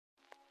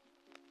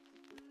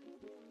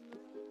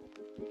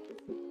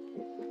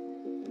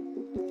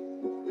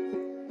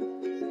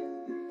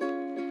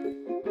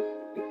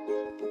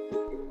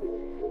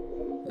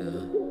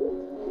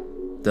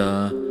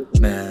the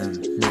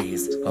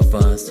memories of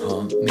us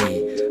haunt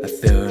me. I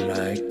feel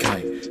like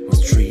I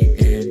was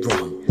treated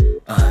wrong.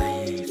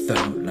 I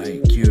felt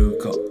like you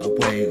got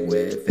away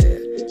with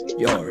it.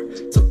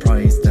 You're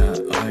surprised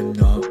that I'm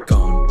not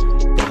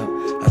gone, but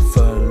I'm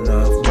full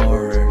of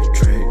more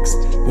tricks.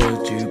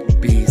 Would you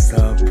be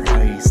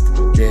surprised?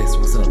 This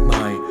wasn't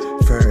my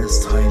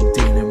first time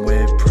dealing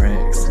with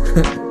pricks.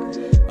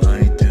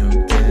 I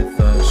don't give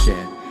a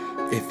shit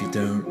if you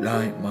don't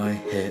like my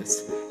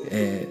hits.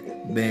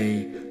 It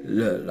may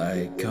look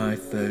like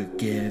I've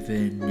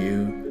forgiven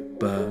you,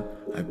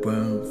 but I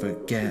won't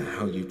forget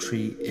how you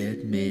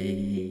treated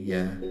me,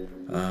 yeah.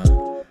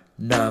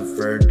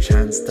 Another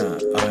chance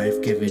that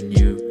I've given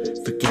you,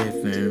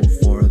 forgiven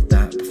for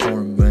that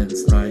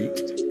performance like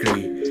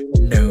Glee.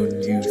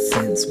 Known you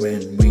since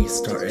when we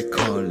started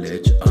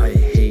college. I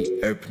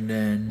hate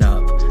opening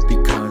up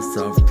because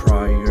of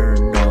prior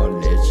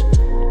knowledge.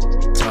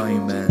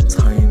 Time and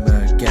time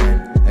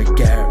again I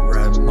get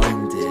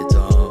reminded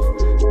of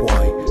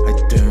why I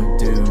don't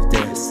do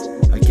this.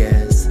 I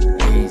guess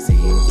Hazy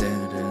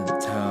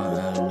didn't tell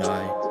a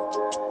lie.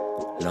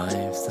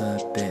 Life's a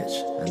bitch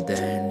and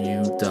then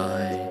you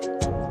die.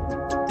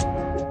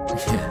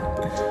 Yeah.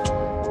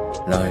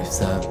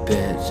 Life's a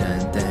bitch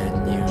and then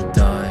you